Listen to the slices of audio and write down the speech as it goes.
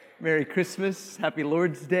Merry Christmas. Happy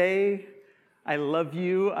Lord's Day. I love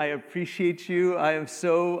you. I appreciate you. I am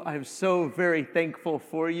so very thankful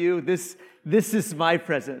for you. This is my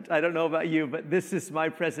present. I don't know about you, but this is my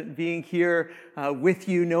present, being here with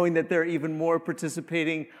you, knowing that there are even more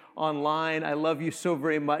participating online. I love you so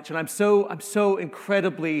very much. And I'm so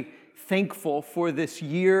incredibly thankful for this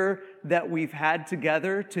year that we've had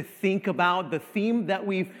together to think about the theme that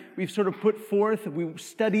we've sort of put forth. We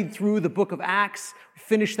studied through the book of Acts. We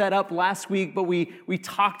finished that up last week, but we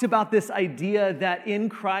talked about this idea that in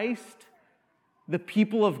Christ, the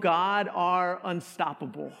people of God are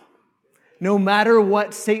unstoppable. No matter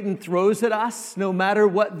what Satan throws at us, no matter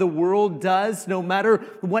what the world does, no matter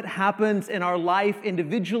what happens in our life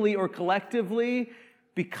individually or collectively,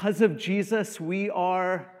 because of Jesus, we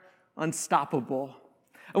are unstoppable.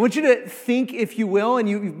 I want you to think, if you will, and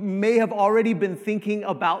you may have already been thinking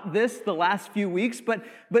about this the last few weeks, but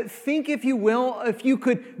think, if you will, if you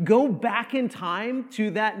could go back in time to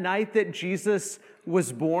that night that Jesus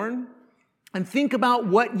was born, and think about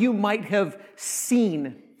what you might have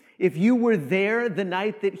seen if you were there the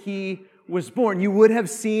night that he was born. You would have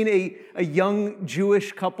seen a young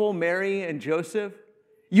Jewish couple, Mary and Joseph.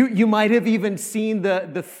 You might have even seen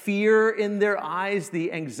the fear in their eyes,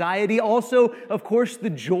 the anxiety, also, of course, the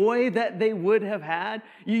joy that they would have had.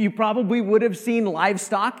 You probably would have seen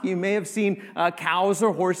livestock. You may have seen cows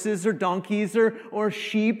or horses or donkeys or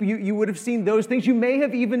sheep. You would have seen those things. You may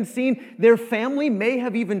have even seen their family may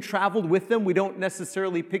have even traveled with them. We don't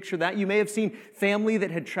necessarily picture that. You may have seen family that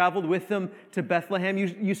had traveled with them to Bethlehem.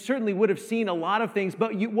 You certainly would have seen a lot of things,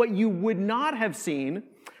 but what you would not have seen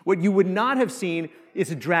is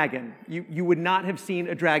a dragon. You would not have seen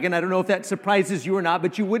a dragon. I don't know if that surprises you or not,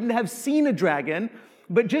 but you wouldn't have seen a dragon.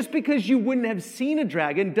 But just because you wouldn't have seen a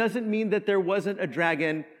dragon doesn't mean that there wasn't a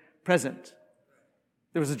dragon present.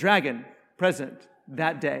 There was a dragon present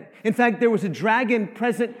that day. In fact, there was a dragon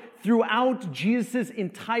present throughout Jesus'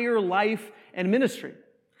 entire life and ministry.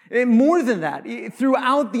 And more than that,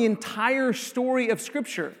 throughout the entire story of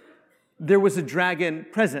Scripture, there was a dragon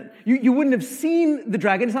present. You wouldn't have seen the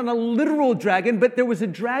dragon. It's not a literal dragon, but there was a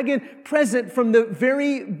dragon present from the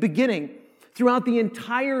very beginning throughout the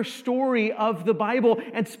entire story of the Bible,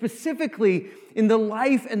 and specifically in the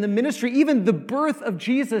life and the ministry, even the birth of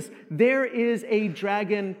Jesus, there is a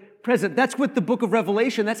dragon present. That's what the book of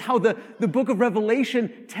Revelation, that's how the book of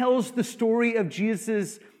Revelation tells the story of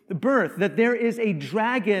Jesus' birth, that there is a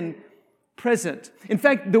dragon present. In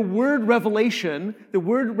fact, the word revelation,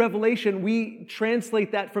 we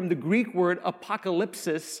translate that from the Greek word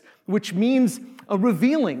apocalypsis, which means a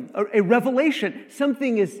revealing, a revelation.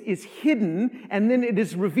 Something is hidden and then it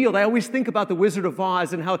is revealed. I always think about the Wizard of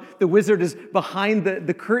Oz and how the wizard is behind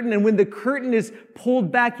the curtain, and when the curtain is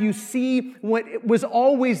pulled back, you see what was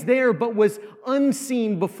always there but was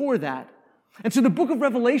unseen before that. And so the book of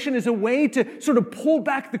Revelation is a way to sort of pull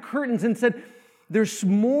back the curtains and said, there's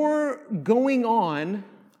more going on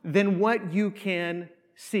than what you can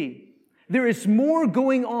see. There is more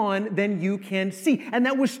going on than you can see. And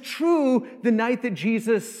that was true the night that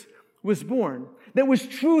Jesus was born. That was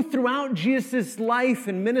true throughout Jesus' life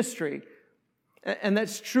and ministry. And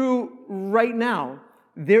that's true right now.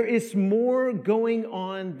 There is more going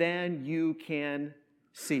on than you can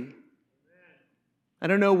see. I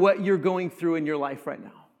don't know what you're going through in your life right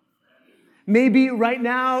now. Maybe right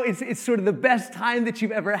now it's sort of the best time that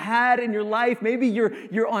you've ever had in your life. Maybe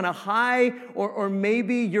you're on a high, or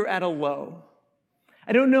maybe you're at a low.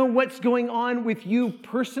 I don't know what's going on with you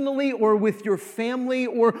personally or with your family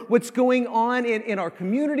or what's going on in our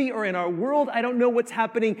community or in our world. I don't know what's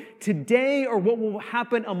happening today or what will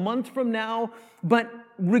happen a month from now. But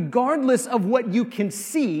regardless of what you can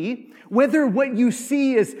see, whether what you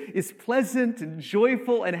see is pleasant and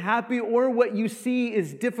joyful and happy, or what you see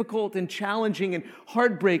is difficult and challenging and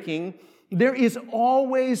heartbreaking, there is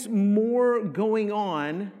always more going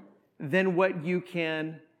on than what you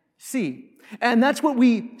can see. And that's what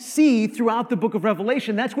we see throughout the book of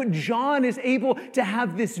Revelation. That's what John is able to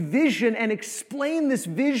have this vision and explain this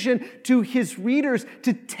vision to his readers,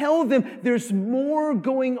 to tell them there's more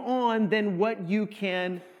going on than what you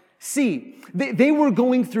can see. They were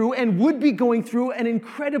going through and would be going through an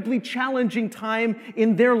incredibly challenging time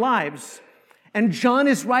in their lives. And John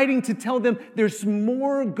is writing to tell them there's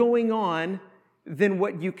more going on than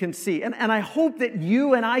what you can see. And I hope that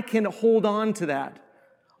you and I can hold on to that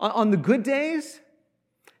on the good days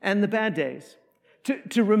and the bad days.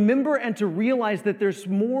 To remember and to realize that there's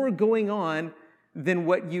more going on than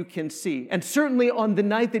what you can see. And certainly on the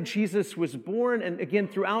night that Jesus was born, and again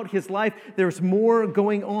throughout his life, there's more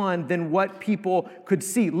going on than what people could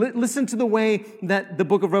see. Listen to the way that the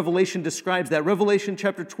book of Revelation describes that. Revelation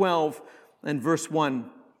chapter 12 and verse 1.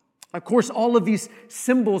 Of course, all of these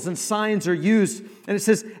symbols and signs are used. And it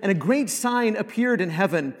says, "And a great sign appeared in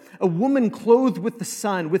heaven, a woman clothed with the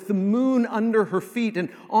sun, with the moon under her feet, and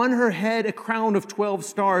on her head a crown of 12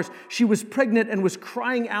 stars. She was pregnant and was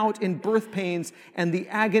crying out in birth pains and the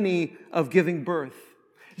agony of giving birth."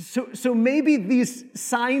 So maybe these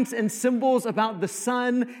signs and symbols about the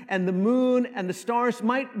sun and the moon and the stars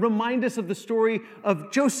might remind us of the story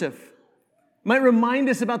of Joseph. Might remind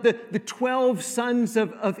us about the 12 sons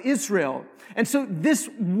of Israel. And so this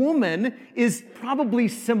woman is probably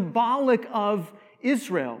symbolic of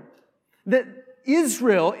Israel. That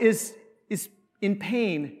Israel is in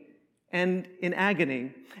pain and in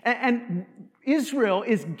agony. And Israel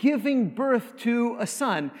is giving birth to a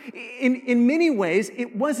son. In many ways,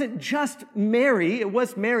 it wasn't just Mary. It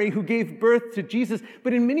was Mary who gave birth to Jesus.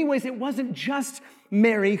 But in many ways, it wasn't just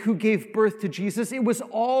Mary who gave birth to Jesus. It was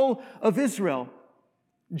all of Israel.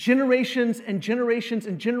 Generations and generations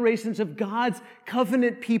and generations of God's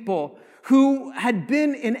covenant people who had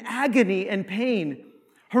been in agony and pain,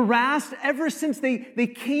 harassed ever since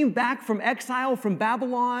they came back from exile from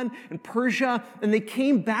Babylon and Persia, and they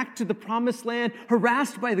came back to the promised land,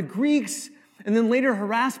 harassed by the Greeks, and then later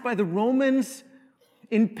harassed by the Romans.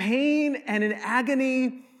 In pain and in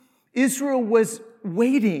agony, Israel was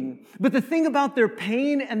waiting. But the thing about their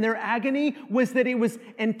pain and their agony was that it was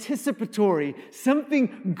anticipatory.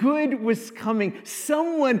 Something good was coming.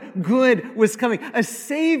 Someone good was coming. A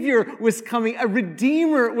Savior was coming. A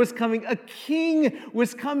Redeemer was coming. A King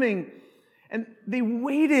was coming. And they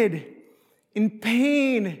waited in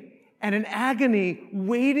pain and in agony,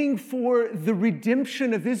 waiting for the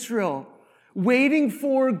redemption of Israel, waiting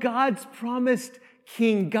for God's promised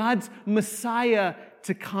King, God's Messiah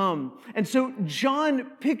to come. And so John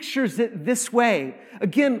pictures it this way.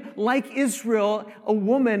 Again, like Israel, a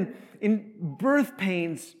woman in birth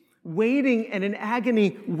pains, waiting and in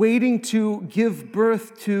agony, waiting to give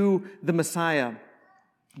birth to the Messiah.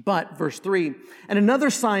 But, verse 3, "And another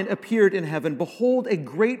sign appeared in heaven. Behold, a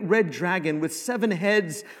great red dragon with 7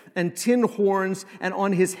 heads and 10 horns, and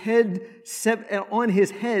on his heads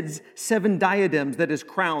 7 diadems," that is,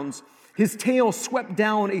 crowns. "His tail swept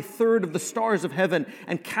down 1/3 of the stars of heaven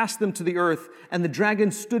and cast them to the earth. And the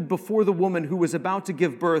dragon stood before the woman who was about to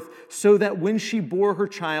give birth, so that when she bore her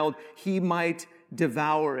child, he might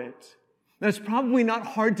devour it." Now, it's probably not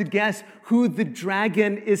hard to guess who the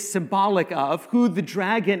dragon is symbolic of, who the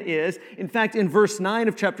dragon is. In fact, in verse 9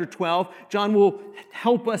 of chapter 12, John will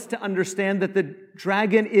help us to understand that the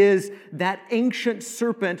dragon is that ancient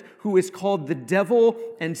serpent who is called the devil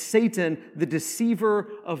and Satan, the deceiver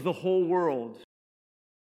of the whole world.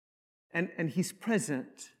 And he's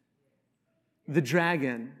present. The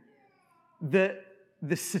dragon, the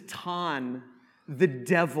Satan, the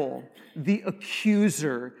devil, the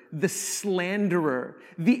accuser, the slanderer,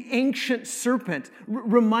 the ancient serpent,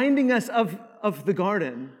 reminding us of the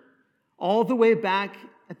garden, all the way back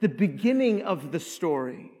at the beginning of the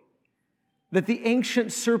story, that the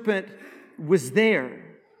ancient serpent was there,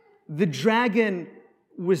 the dragon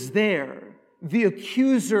was there, the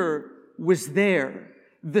accuser was there,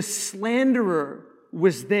 the slanderer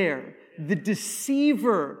was there, the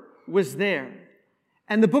deceiver was there.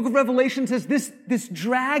 And the book of Revelation says this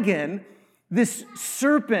dragon, this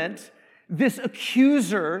serpent, this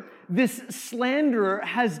accuser, this slanderer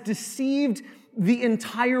has deceived the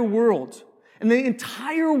entire world. And the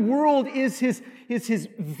entire world is his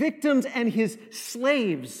victims and his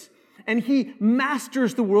slaves. And he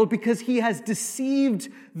masters the world because he has deceived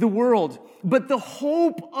the world. But the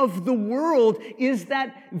hope of the world is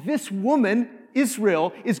that this woman,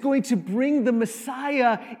 Israel, is going to bring the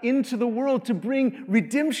Messiah into the world, to bring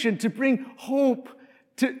redemption, to bring hope,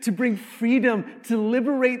 to bring freedom, to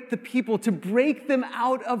liberate the people, to break them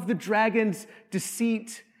out of the dragon's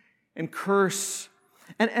deceit and curse.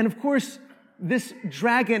 And of course, this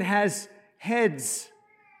dragon has heads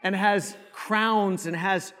and has crowns and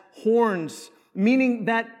has horns, meaning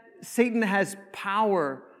that Satan has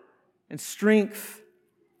power and strength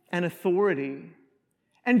and authority.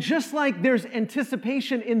 And just like there's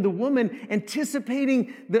anticipation in the woman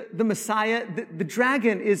anticipating the Messiah, the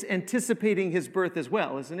dragon is anticipating his birth as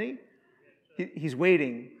well, isn't he? He's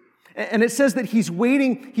waiting. And it says that he's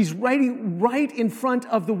waiting, he's riding right in front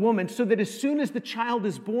of the woman so that as soon as the child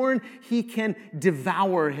is born, he can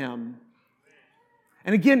devour him.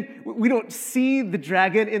 And again, we don't see the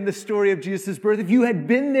dragon in the story of Jesus' birth. If you had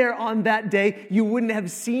been there on that day, you wouldn't have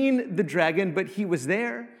seen the dragon, but he was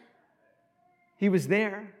there. He was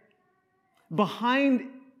there. Behind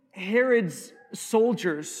Herod's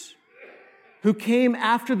soldiers who came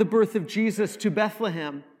after the birth of Jesus to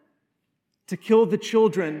Bethlehem to kill the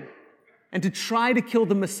children and to try to kill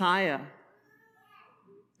the Messiah,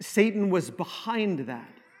 Satan was behind that.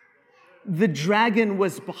 The dragon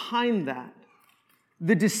was behind that.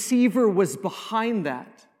 The deceiver was behind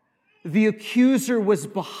that. The accuser was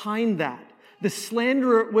behind that. The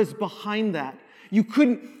slanderer was behind that. You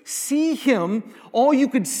couldn't see him. All you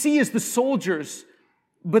could see is the soldiers,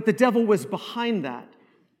 but the devil was behind that.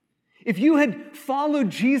 If you had followed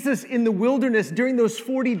Jesus in the wilderness during those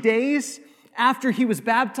 40 days after he was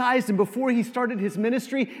baptized and before he started his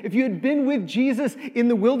ministry, if you had been with Jesus in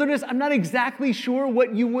the wilderness, I'm not exactly sure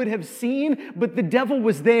what you would have seen, but the devil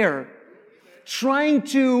was there, trying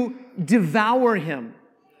to devour him,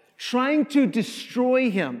 trying to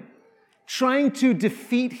destroy him, trying to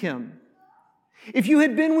defeat him. If you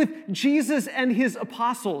had been with Jesus and his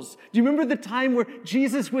apostles, do you remember the time where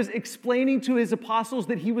Jesus was explaining to his apostles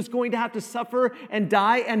that he was going to have to suffer and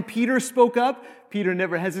die, and Peter spoke up? Peter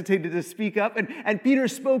never hesitated to speak up, and Peter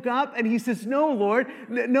spoke up, and he says, "No, Lord,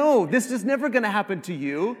 no, this is never going to happen to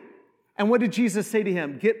you." And what did Jesus say to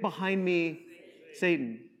him? "Get behind me,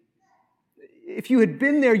 Satan." If you had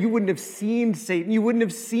been there, you wouldn't have seen Satan. You wouldn't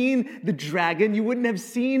have seen the dragon. You wouldn't have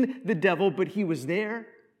seen the devil, but he was there.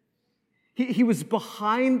 He was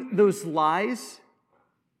behind those lies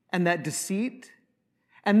and that deceit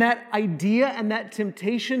and that idea and that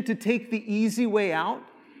temptation to take the easy way out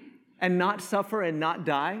and not suffer and not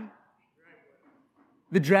die.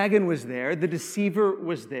 The dragon was there. The deceiver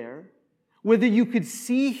was there. Whether you could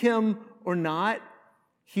see him or not,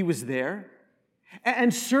 he was there.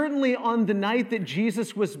 And certainly on the night that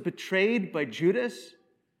Jesus was betrayed by Judas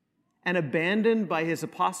and abandoned by his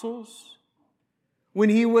apostles, when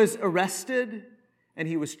he was arrested and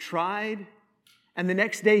he was tried and the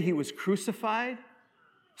next day he was crucified,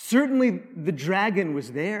 certainly the dragon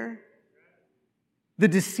was there. The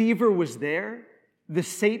deceiver was there. The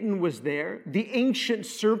Satan was there. The ancient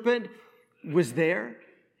serpent was there.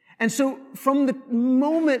 And so from the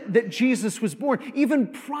moment that Jesus was born, even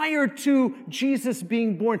prior to Jesus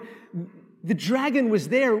being born, the dragon was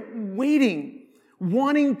there waiting,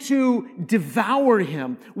 wanting to devour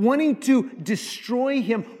him, wanting to destroy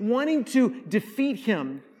him, wanting to defeat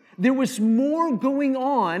him. There was more going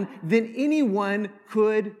on than anyone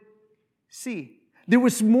could see. There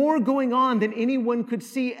was more going on than anyone could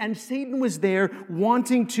see, and Satan was there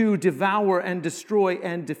wanting to devour and destroy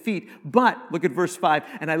and defeat. But, look at verse 5,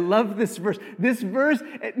 and I love this verse. This verse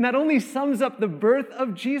not only sums up the birth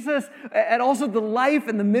of Jesus, and also the life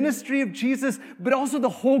and the ministry of Jesus, but also the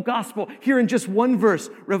whole gospel. Here in just one verse,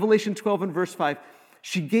 Revelation 12 and verse 5,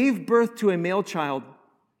 she gave birth to a male child,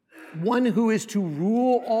 one who is to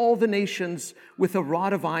rule all the nations with a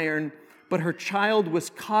rod of iron, but her child was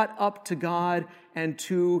caught up to God and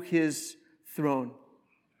to his throne.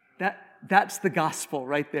 That's the gospel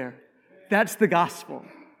right there. That's the gospel.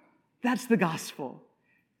 That's the gospel.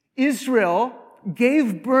 Israel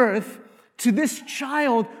gave birth to this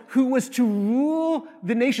child who was to rule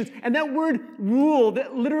the nations. And that word rule,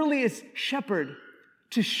 that literally is shepherd.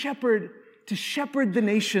 To shepherd the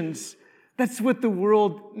nations. That's what the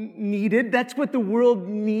world needed. That's what the world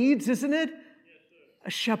needs, isn't it?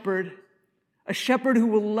 A shepherd. A shepherd who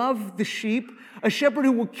will love the sheep, a shepherd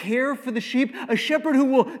who will care for the sheep, a shepherd who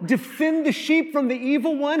will defend the sheep from the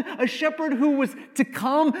evil one, a shepherd who was to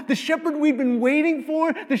come, the shepherd we've been waiting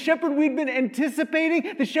for, the shepherd we've been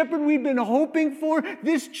anticipating, the shepherd we've been hoping for,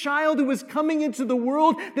 this child who was coming into the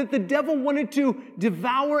world that the devil wanted to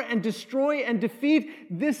devour and destroy and defeat.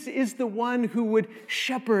 This is the one who would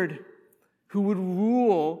shepherd, who would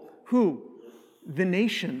rule, who? The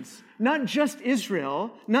nations. Not just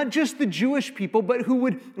Israel, not just the Jewish people, but who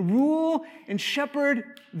would rule and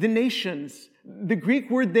shepherd the nations. The Greek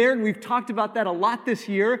word there, and we've talked about that a lot this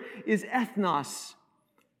year, is ethnos,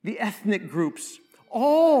 the ethnic groups.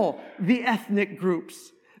 All the ethnic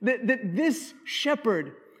groups. That this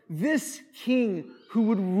shepherd, this king who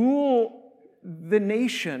would rule the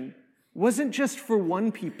nation wasn't just for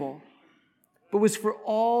one people, but was for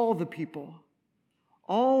all the people.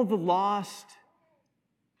 All the lost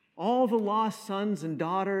sons and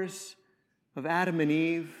daughters of Adam and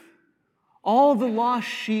Eve, all the lost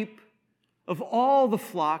sheep of all the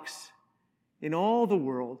flocks in all the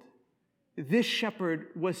world. This shepherd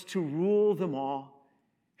was to rule them all,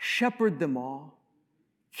 shepherd them all,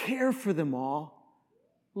 care for them all,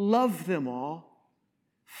 love them all,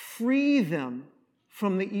 free them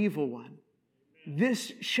from the evil one.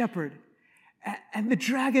 This shepherd. And the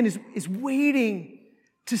dragon is waiting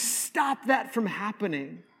to stop that from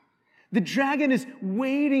happening. The dragon is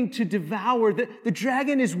waiting to devour. The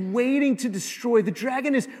dragon is waiting to destroy. The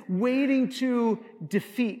dragon is waiting to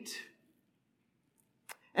defeat.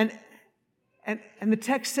 And the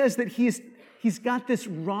text says that he's got this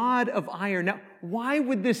rod of iron. Now, why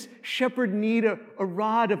would this shepherd need a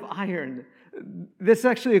rod of iron? This is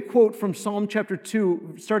actually a quote from Psalm chapter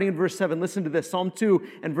 2, starting in verse 7. Listen to this, Psalm 2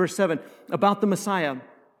 and verse 7, about the Messiah.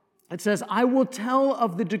 It says, I will tell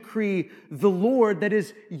of the decree, the Lord, that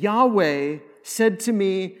is Yahweh, said to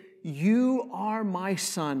me, you are my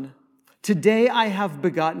son. Today I have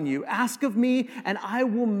begotten you. Ask of me, and I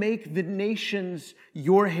will make the nations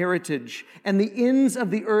your heritage, and the ends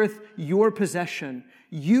of the earth your possession.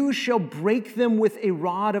 You shall break them with a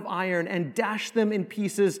rod of iron and dash them in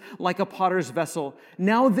pieces like a potter's vessel.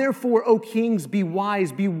 Now therefore, O kings, be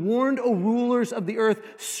wise, be warned, O rulers of the earth.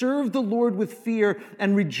 Serve the Lord with fear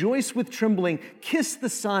and rejoice with trembling. Kiss the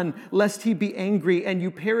Son, lest he be angry and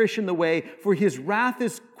you perish in the way, for his wrath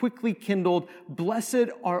is quickly kindled. Blessed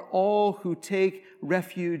are all who take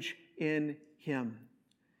refuge in him.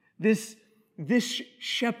 This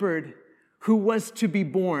shepherd who was to be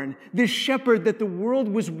born, this shepherd that the world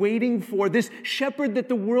was waiting for, this shepherd that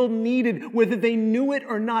the world needed, whether they knew it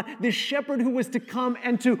or not, this shepherd who was to come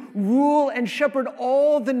and to rule and shepherd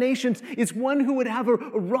all the nations, is one who would have a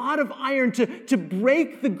rod of iron to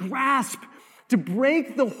break the grasp, to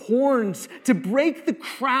break the horns, to break the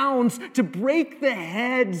crowns, to break the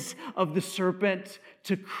heads of the serpent,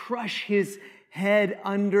 to crush his head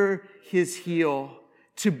under his heel,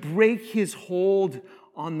 to break his hold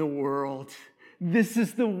on the world. This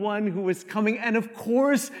is the one who is coming. And of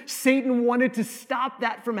course, Satan wanted to stop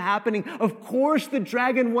that from happening. Of course, the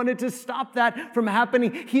dragon wanted to stop that from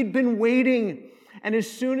happening. He'd been waiting. And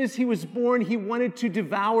as soon as he was born, he wanted to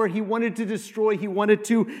devour, he wanted to destroy, he wanted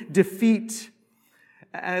to defeat.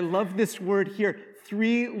 And I love this word here.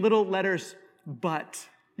 3 little letters, but.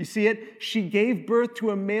 You see it? She gave birth to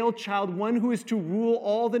a male child, one who is to rule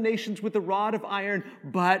all the nations with a rod of iron,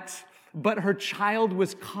 but her child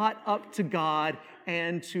was caught up to God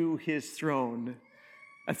and to his throne.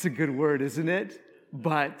 That's a good word, isn't it?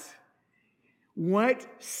 But what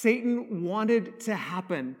Satan wanted to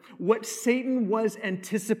happen, what Satan was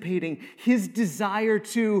anticipating, his desire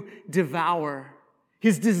to devour,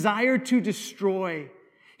 his desire to destroy,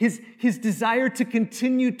 his desire to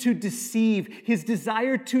continue to deceive, his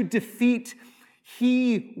desire to defeat,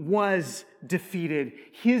 he was defeated.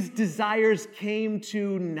 His desires came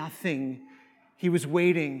to nothing. He was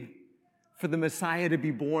waiting for the Messiah to be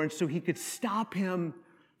born so he could stop him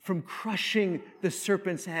from crushing the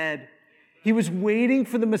serpent's head. He was waiting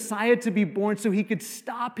for the Messiah to be born so he could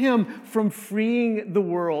stop him from freeing the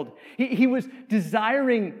world. He was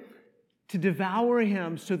desiring to devour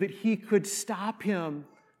him so that he could stop him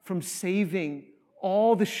from saving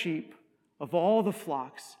all the sheep of all the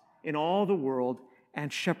flocks in all the world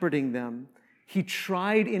and shepherding them. He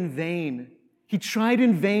tried in vain. He tried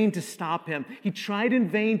in vain to stop him. He tried in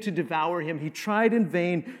vain to devour him. He tried in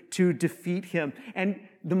vain to defeat him. And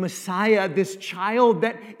the Messiah, this child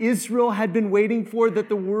that Israel had been waiting for, that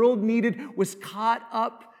the world needed, was caught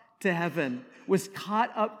up to heaven, was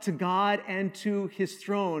caught up to God and to his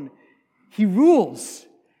throne. He rules.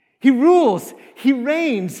 He rules. He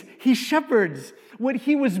reigns. He shepherds. What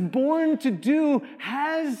he was born to do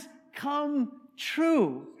has come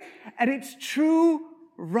true. And it's true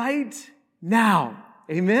right now.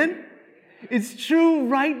 Amen? It's true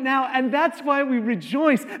right now. And that's why we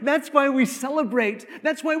rejoice. That's why we celebrate.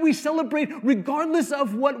 That's why we celebrate regardless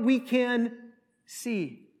of what we can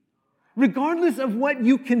see. Regardless of what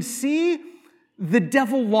you can see, the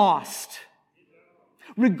devil lost.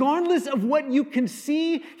 Regardless of what you can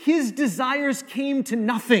see, his desires came to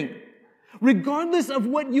nothing. Regardless of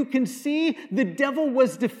what you can see, the devil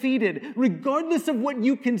was defeated. Regardless of what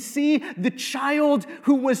you can see, the child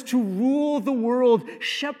who was to rule the world,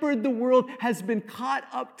 shepherd the world, has been caught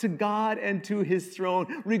up to God and to his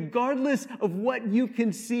throne. Regardless of what you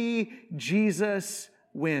can see, Jesus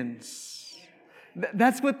wins.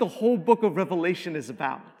 That's what the whole book of Revelation is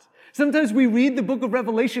about. Sometimes we read the book of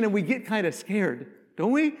Revelation and we get kind of scared,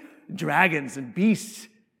 don't we? Dragons and beasts.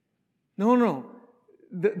 No.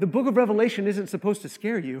 The book of Revelation isn't supposed to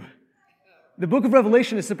scare you. The book of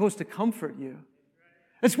Revelation is supposed to comfort you.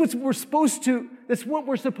 That's what we're supposed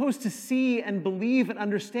to see and believe and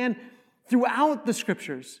understand throughout the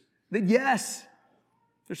scriptures. That yes,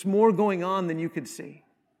 there's more going on than you could see.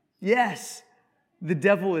 Yes, the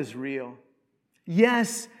devil is real.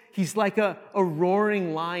 Yes, He's like a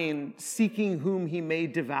roaring lion seeking whom he may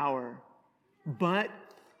devour. But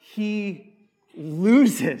he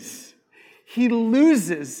loses. He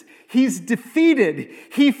loses. He's defeated.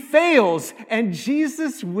 He fails. And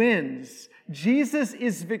Jesus wins. Jesus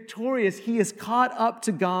is victorious. He is caught up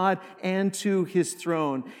to God and to his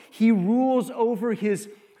throne. He rules over his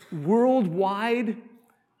worldwide,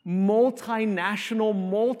 multinational,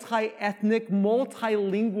 multi-ethnic,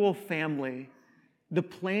 multilingual family. The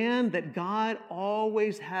plan that God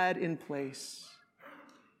always had in place.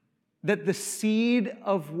 That the seed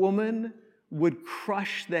of woman would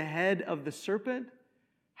crush the head of the serpent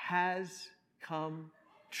has come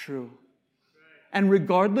true. And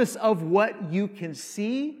regardless of what you can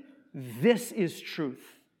see, this is truth.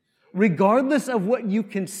 Regardless of what you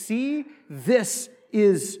can see, this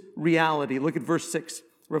is reality. Look at verse 6,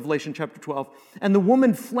 Revelation chapter 12. And the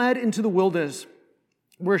woman fled into the wilderness,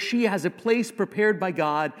 where she has a place prepared by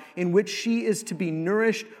God in which she is to be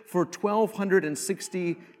nourished for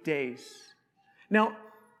 1,260 days. Now,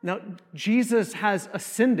 Jesus has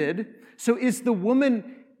ascended. So is the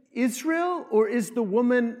woman Israel or is the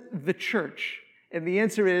woman the church? And the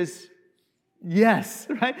answer is yes,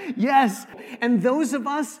 right? Yes. And those of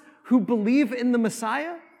us who believe in the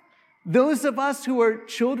Messiah, those of us who are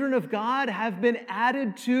children of God have been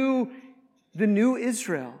added to the new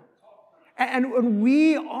Israel. And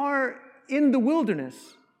we are in the wilderness.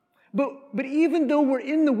 But even though we're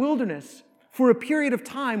in the wilderness, for a period of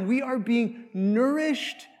time, we are being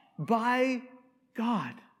nourished by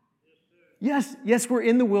God. Yes, we're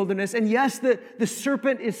in the wilderness. And yes, the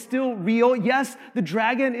serpent is still real. Yes, the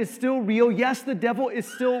dragon is still real. Yes, the devil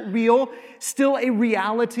is still real, still a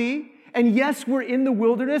reality. And yes, we're in the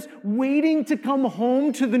wilderness, waiting to come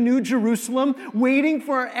home to the New Jerusalem, waiting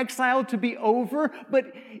for our exile to be over.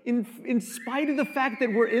 But in spite of the fact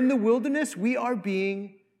that we're in the wilderness, we are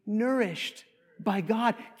being nourished by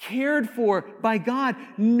God, cared for by God,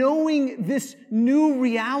 knowing this new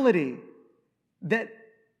reality that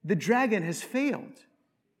the dragon has failed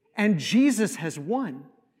and Jesus has won.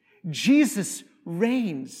 Jesus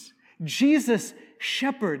reigns. Jesus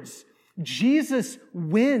shepherds. Jesus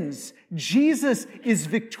wins. Jesus is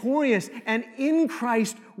victorious. And in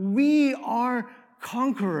Christ, we are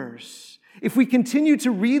conquerors. If we continue to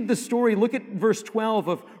read the story, look at verse 12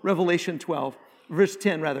 of Revelation 12. Verse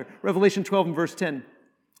 10, rather. Revelation 12 and verse 10.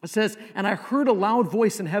 It says, and I heard a loud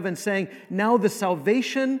voice in heaven saying, now the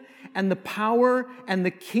salvation and the power and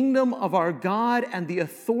the kingdom of our God and the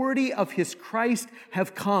authority of his Christ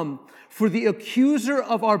have come. For the accuser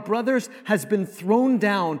of our brothers has been thrown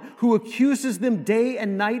down, who accuses them day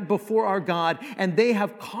and night before our God, and they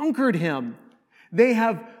have conquered him. They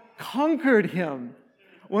have conquered him.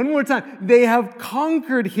 One more time. They have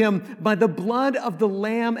conquered him by the blood of the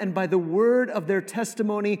Lamb and by the word of their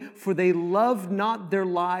testimony, for they loved not their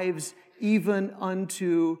lives even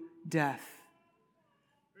unto death.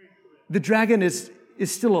 The dragon is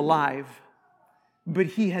still alive, but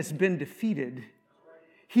he has been defeated.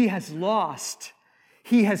 He has lost.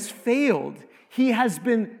 He has failed. He has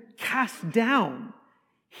been cast down.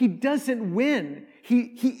 He doesn't win.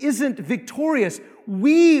 He isn't victorious.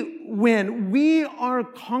 We win. We are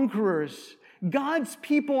conquerors. God's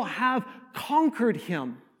people have conquered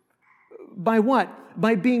him. By what?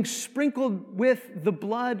 By being sprinkled with the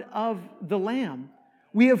blood of the Lamb.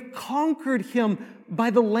 We have conquered him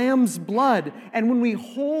by the Lamb's blood. And when we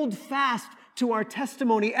hold fast to our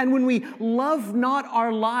testimony, and when we love not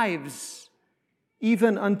our lives,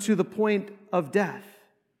 even unto the point of death.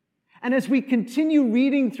 And as we continue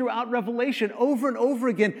reading throughout Revelation over and over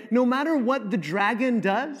again, no matter what the dragon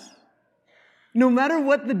does, no matter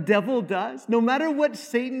what the devil does, no matter what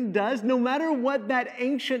Satan does, no matter what that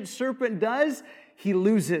ancient serpent does, he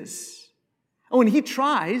loses. Oh, and he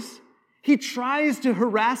tries to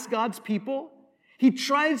harass God's people. He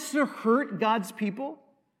tries to hurt God's people.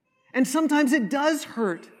 And sometimes it does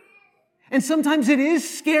hurt. And sometimes it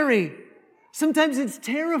is scary. Sometimes it's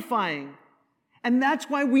terrifying. And that's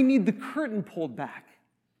why we need the curtain pulled back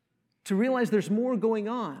to realize there's more going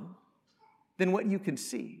on than what you can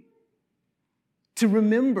see. To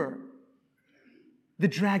remember the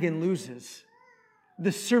dragon loses,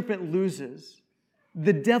 the serpent loses,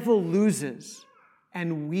 the devil loses,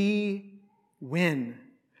 and we win.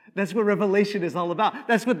 That's what Revelation is all about.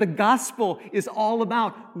 That's what the gospel is all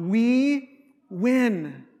about. We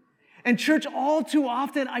win. And church, all too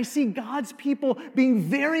often, I see God's people being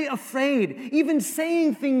very afraid, even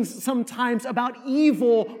saying things sometimes about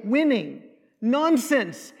evil winning.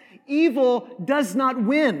 Nonsense. evil does not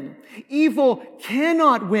win. Evil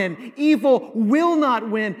cannot win. Evil will not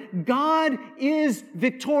win. God is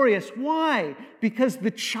victorious. Why? Because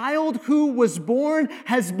the child who was born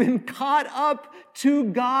has been caught up to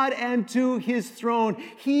God and to his throne.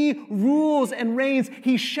 He rules and reigns.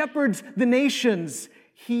 He shepherds the nations.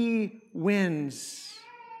 He wins.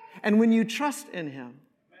 And when you trust in him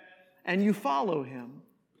and you follow him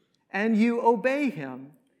and you obey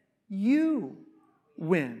him, you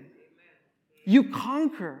win. You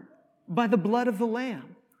conquer by the blood of the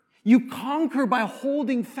Lamb. You conquer by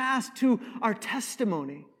holding fast to our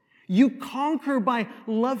testimony. You conquer by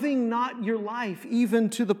loving not your life, even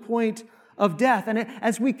to the point of death. And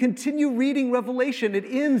as we continue reading Revelation, it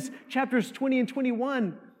ends chapters 20 and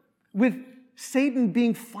 21 with Satan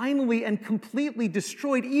being finally and completely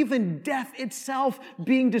destroyed, even death itself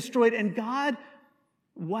being destroyed, and God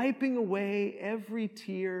wiping away every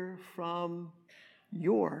tear from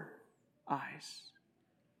your eyes,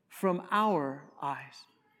 from our eyes,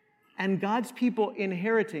 and God's people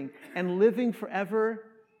inheriting and living forever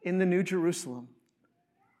in the New Jerusalem.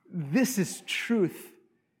 This is truth.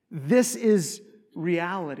 This is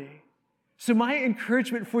reality. So my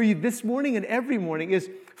encouragement for you this morning and every morning is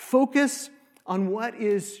focus on what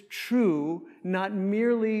is true, not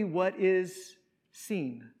merely what is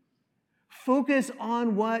seen. Focus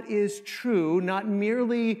on what is true, not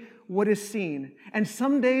merely what is seen. And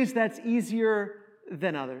some days that's easier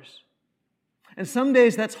than others. And some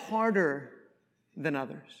days that's harder than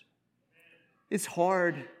others. It's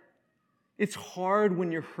hard. It's hard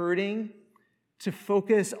when you're hurting to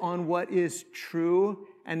focus on what is true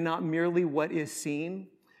and not merely what is seen.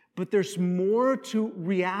 But there's more to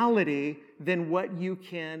reality than what you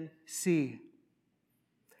can see.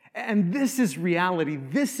 And this is reality.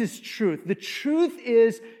 This is truth. The truth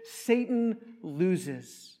is Satan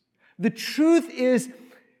loses. The truth is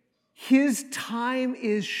his time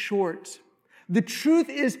is short. The truth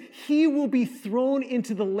is he will be thrown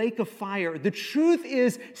into the lake of fire. The truth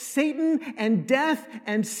is Satan and death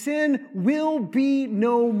and sin will be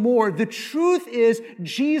no more. The truth is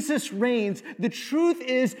Jesus reigns. The truth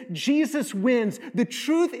is Jesus wins. The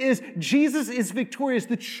truth is Jesus is victorious.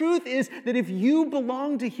 The truth is that if you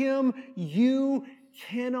belong to him, you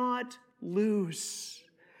cannot lose.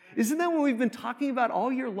 Isn't that what we've been talking about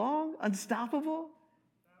all year long? Unstoppable?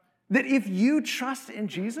 That if you trust in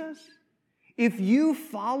Jesus, if you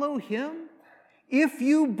follow him, if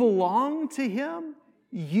you belong to him,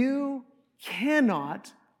 you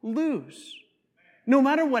cannot lose. No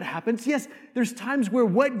matter what happens, yes, there's times where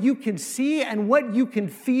what you can see and what you can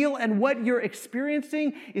feel and what you're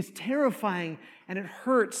experiencing is terrifying and it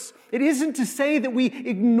hurts. It isn't to say that we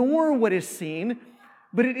ignore what is seen,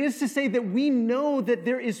 but it is to say that we know that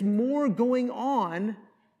there is more going on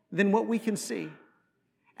than what we can see.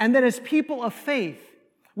 And that as people of faith,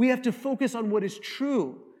 we have to focus on what is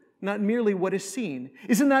true, not merely what is seen.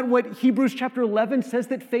 Isn't that what Hebrews chapter 11 says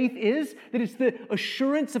that faith is? That it's the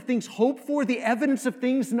assurance of things hoped for, the evidence of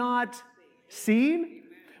things not seen?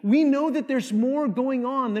 We know that there's more going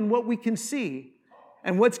on than what we can see.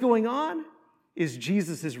 And what's going on is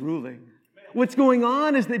Jesus is ruling. What's going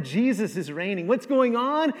on is that Jesus is reigning. What's going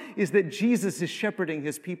on is that Jesus is shepherding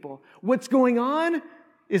his people. What's going on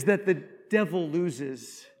is that the devil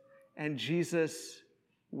loses and Jesus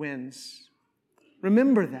wins.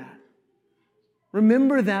 Remember that.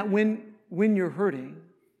 Remember that when you're hurting.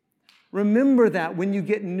 Remember that when you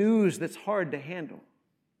get news that's hard to handle.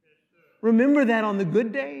 Remember that on the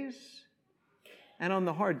good days and on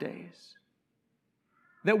the hard days.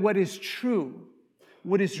 That what is true,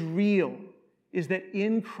 what is real, is that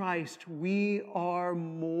in Christ we are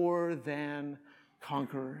more than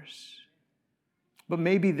conquerors. But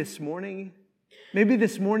maybe this morning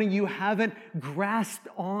you haven't grasped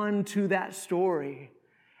onto that story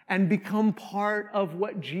and become part of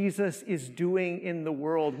what Jesus is doing in the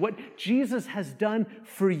world, what Jesus has done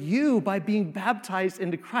for you by being baptized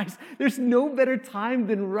into Christ. There's no better time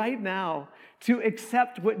than right now to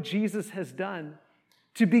accept what Jesus has done,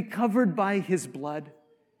 to be covered by his blood,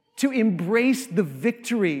 to embrace the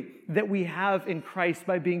victory that we have in Christ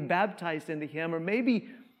by being baptized into him. Or maybe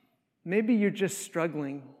you're just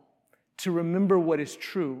struggling to remember what is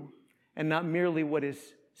true and not merely what is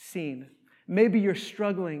seen. Maybe you're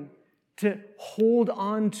struggling to hold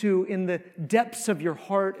on to in the depths of your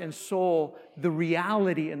heart and soul the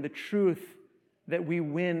reality and the truth that we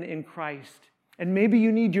win in Christ. And maybe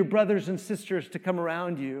you need your brothers and sisters to come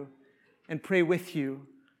around you and pray with you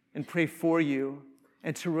and pray for you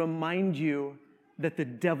and to remind you that the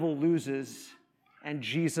devil loses and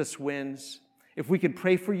Jesus wins. If we could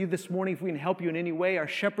pray for you this morning, if we can help you in any way, our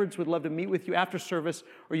shepherds would love to meet with you after service,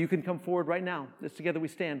 or you can come forward right now. As together we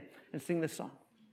stand and sing this song.